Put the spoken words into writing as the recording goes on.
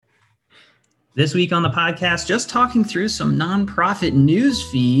This week on the podcast, just talking through some nonprofit news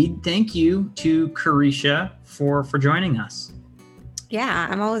feed. Thank you to Carisha for joining us. Yeah,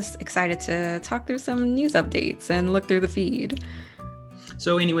 I'm always excited to talk through some news updates and look through the feed.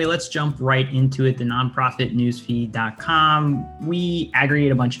 So anyway, let's jump right into it. The nonprofitnewsfeed.com. We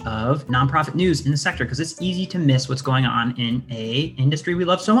aggregate a bunch of nonprofit news in the sector because it's easy to miss what's going on in a industry we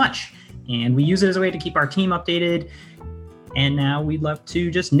love so much. And we use it as a way to keep our team updated. And now we'd love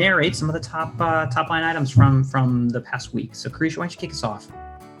to just narrate some of the top line items from the past week. So Carisha, why don't you kick us off?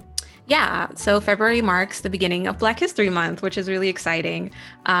 Yeah, so February marks the beginning of Black History Month, which is really exciting,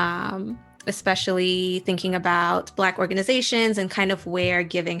 especially thinking about Black organizations and kind of where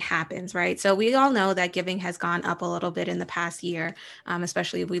giving happens, right? So we all know that giving has gone up a little bit in the past year,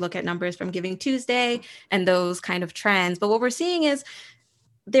 especially if we look at numbers from Giving Tuesday and those kind of trends. But what we're seeing is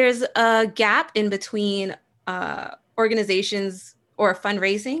there's a gap in between organizations or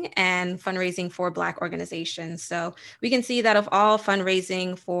fundraising for Black organizations. So we can see that of all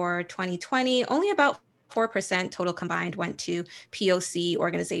fundraising for 2020, only about 4% total combined went to POC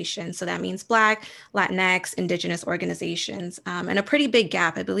organizations. So that means Black, Latinx, Indigenous organizations, and a pretty big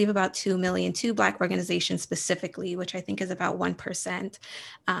gap, I believe about 2 million to Black organizations specifically, which I think is about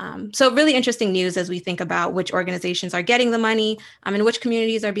 1%. So really interesting news as we think about which organizations are getting the money and which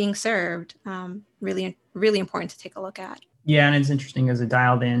communities are being served. Really important to take a look at. Yeah, and it's interesting as it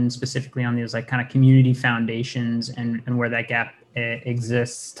dialed in specifically on these like kind of community foundations and where that gap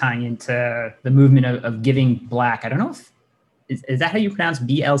exists, tying into the movement of Giving Black. I don't know if is that how you pronounce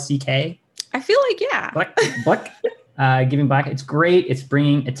BLCK? I feel like yeah. Black. Giving Black. It's great. It's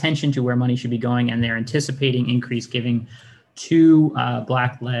bringing attention to where money should be going, and they're anticipating increased giving to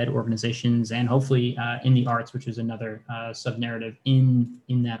Black-led organizations and hopefully in the arts, which is another sub-narrative in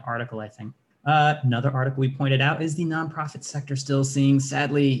that article, I think. Another article we pointed out is the nonprofit sector still seeing,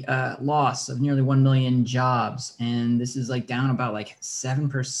 sadly, loss of nearly 1 million jobs. And this is like down about like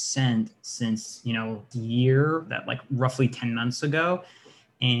 7% since, the year that like roughly 10 months ago.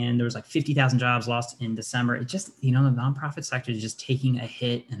 And there was like 50,000 jobs lost in December. It just, the nonprofit sector is just taking a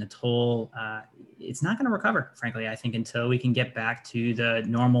hit and a toll. It's not going to recover, frankly, I think, until we can get back to the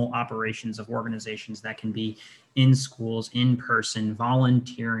normal operations of organizations that can be in schools, in person,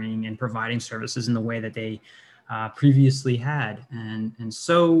 volunteering and providing services in the way that they previously had. And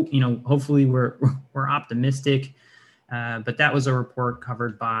so, hopefully we're optimistic. But that was a report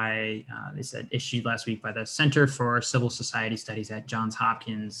covered by, they said, issued last week by the Center for Civil Society Studies at Johns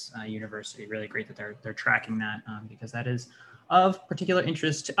Hopkins University. Really great that they're tracking that because that is of particular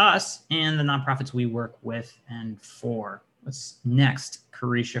interest to us and the nonprofits we work with and for. What's next,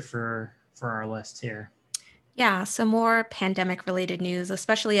 Carisha, for our list here? Yeah, some more pandemic-related news,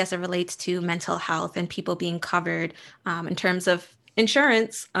 especially as it relates to mental health and people being covered in terms of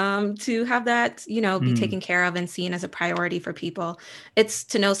insurance to have that, be taken care of and seen as a priority for people. It's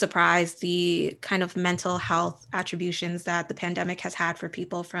to no surprise the kind of mental health attributions that the pandemic has had for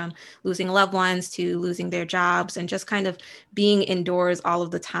people, from losing loved ones to losing their jobs and just kind of being indoors all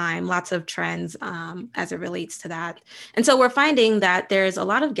of the time. Lots of trends as it relates to that. And so we're finding that there's a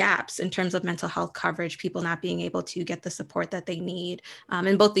lot of gaps in terms of mental health coverage, people not being able to get the support that they need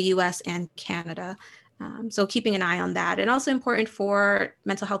in both the US and Canada. So keeping an eye on that, and also important for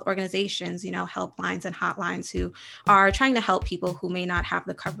mental health organizations, helplines and hotlines who are trying to help people who may not have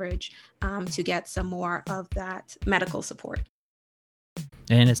the coverage to get some more of that medical support.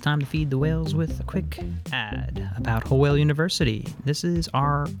 And it's time to feed the whales with a quick ad about Whole Whale University. This is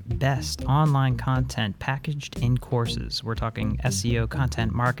our best online content packaged in courses. We're talking SEO,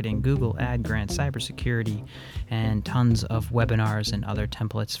 content marketing, Google Ad Grants, cybersecurity, and tons of webinars and other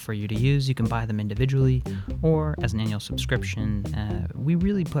templates for you to use. You can buy them individually or as an annual subscription. We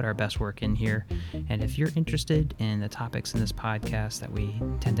really put our best work in here. And if you're interested in the topics in this podcast that we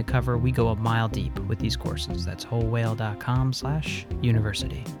tend to cover, we go a mile deep with these courses. That's wholewhale.com/university.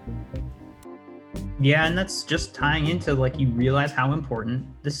 Yeah, and that's just tying into like you realize how important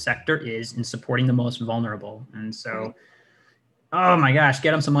the sector is in supporting the most vulnerable. And so, oh my gosh, get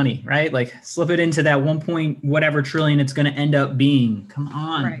them some money, right? Like slip it into that 1 point whatever trillion it's going to end up being. Come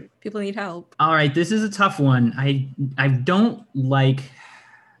on. Right. People need help. All right, this is a tough one. I don't like,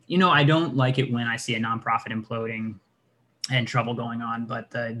 I don't like it when I see a nonprofit imploding and trouble going on. But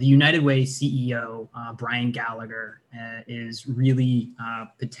the United Way CEO, Brian Gallagher, is really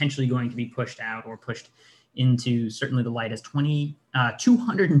potentially going to be pushed out or pushed into certainly the light as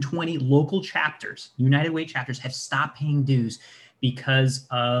 220 local chapters, United Way chapters, have stopped paying dues because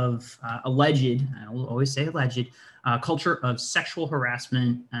of alleged, I will always say alleged, culture of sexual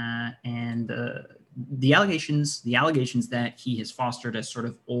harassment and the allegations that he has fostered a sort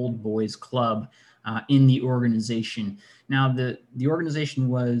of old boys club in the organization. Now, the organization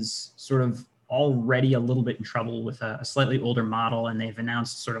was sort of already a little bit in trouble with a slightly older model, and they've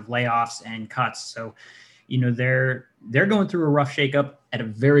announced sort of layoffs and cuts. So, they're going through a rough shakeup at a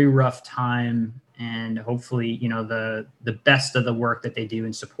very rough time, and hopefully, the best of the work that they do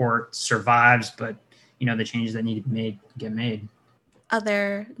in support survives, but the changes that need to get made.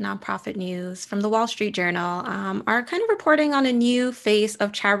 Other nonprofit news from the Wall Street Journal are kind of reporting on a new face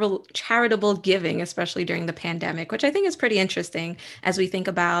of charitable giving, especially during the pandemic, which I think is pretty interesting as we think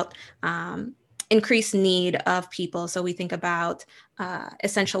about increased need of people. So we think about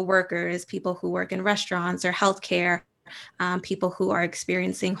essential workers, people who work in restaurants or healthcare, people who are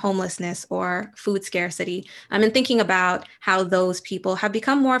experiencing homelessness or food scarcity, and thinking about how those people have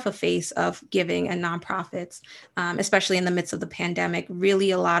become more of a face of giving and nonprofits, especially in the midst of the pandemic.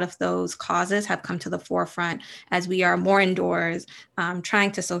 Really, a lot of those causes have come to the forefront as we are more indoors,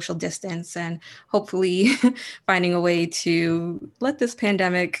 trying to social distance and hopefully finding a way to let this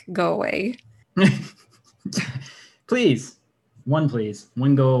pandemic go away. Please. One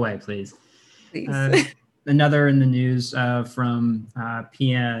go away, please. Another in the news from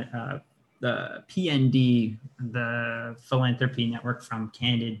the PND, the philanthropy network from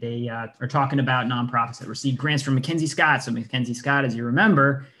Candid. They are talking about nonprofits that receive grants from Mackenzie Scott. So Mackenzie Scott, as you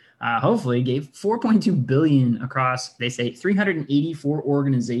remember, hopefully gave $4.2 billion across, they say, 384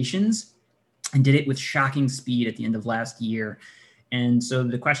 organizations, and did it with shocking speed at the end of last year. And so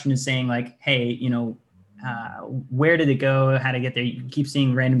the question is saying, like, hey, where did it go? How to get there? You keep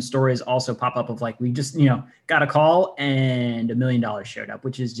seeing random stories also pop up of like, we just, got a call and $1 million showed up,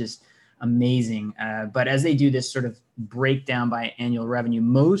 which is just amazing. But as they do this sort of breakdown by annual revenue,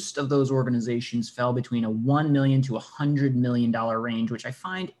 most of those organizations fell between a $1 million to $100 million range, which I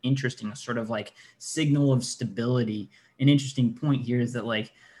find interesting, a sort of like signal of stability. An interesting point here is that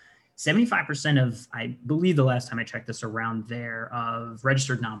like 75% of, I believe the last time I checked this around there, of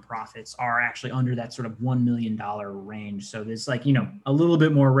registered nonprofits are actually under that sort of $1 million range. So there's like, a little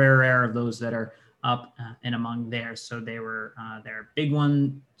bit more rare of those that are up and among there. So they were, they're big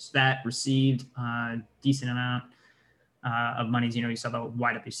ones that received a decent amount of monies. You saw the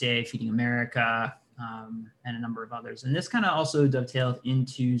YWCA, Feeding America, and a number of others. And this kind of also dovetailed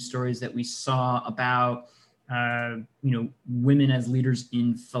into stories that we saw about women as leaders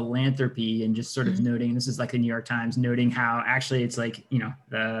in philanthropy, and just sort of noting, this is like the New York Times noting how actually it's like,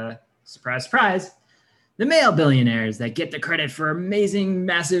 the surprise, the male billionaires that get the credit for amazing,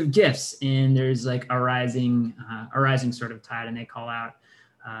 massive gifts. And there's like a rising sort of tide, and they call out,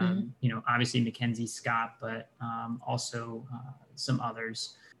 obviously Mackenzie Scott, but also some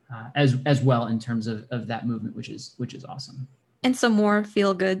others as well in terms of that movement, which is awesome. And some more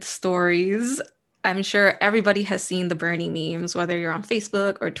feel-good stories. I'm sure everybody has seen the Bernie memes, whether you're on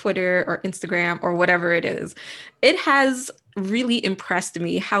Facebook or Twitter or Instagram or whatever it is. It has really impressed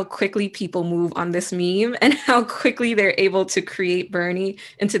me how quickly people move on this meme and how quickly they're able to create Bernie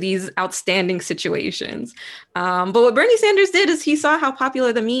into these outstanding situations. But what Bernie Sanders did is he saw how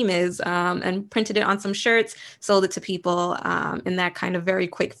popular the meme is and printed it on some shirts, sold it to people in that kind of very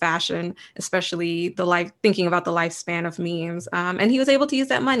quick fashion, especially thinking about the lifespan of memes. And he was able to use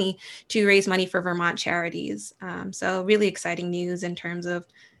that money to raise money for Vermont charities. So really exciting news in terms of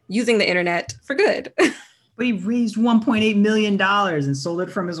using the internet for good. But he raised $1.8 million and sold it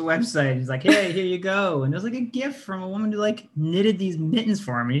from his website. He's like, hey, here you go. And it was like a gift from a woman who like knitted these mittens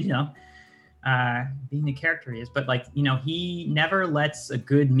for him, being the character he is. But like, he never lets a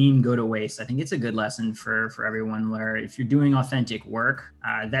good meme go to waste. I think it's a good lesson for everyone, where if you're doing authentic work,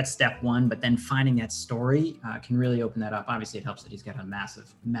 that's step one, but then finding that story can really open that up. Obviously it helps that he's got a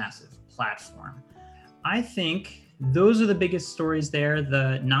massive, massive platform. I think those are the biggest stories there.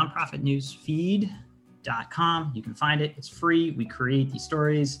 The nonprofit news feed.com. You can find it. It's free. We create these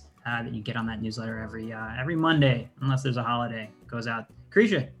stories that you get on that newsletter every Monday, unless there's a holiday. It goes out.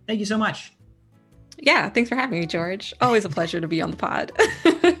 Carisha, thank you so much. Yeah, thanks for having me, George. Always a pleasure to be on the pod.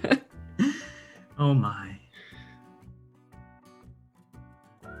 Oh my.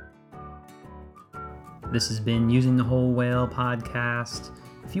 This has been Using the Whole Whale podcast.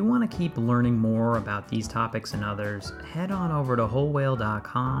 If you want to keep learning more about these topics and others, head on over to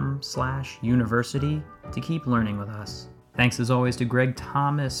wholewhale.com/university to keep learning with us. Thanks as always to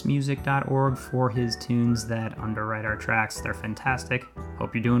GregThomasMusic.org for his tunes that underwrite our tracks. They're fantastic.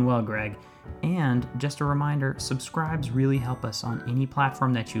 Hope you're doing well, Greg. And just a reminder, subscribes really help us on any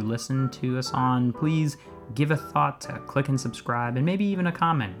platform that you listen to us on. Please give a thought to click and subscribe, and maybe even a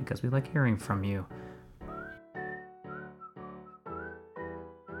comment, because we like hearing from you.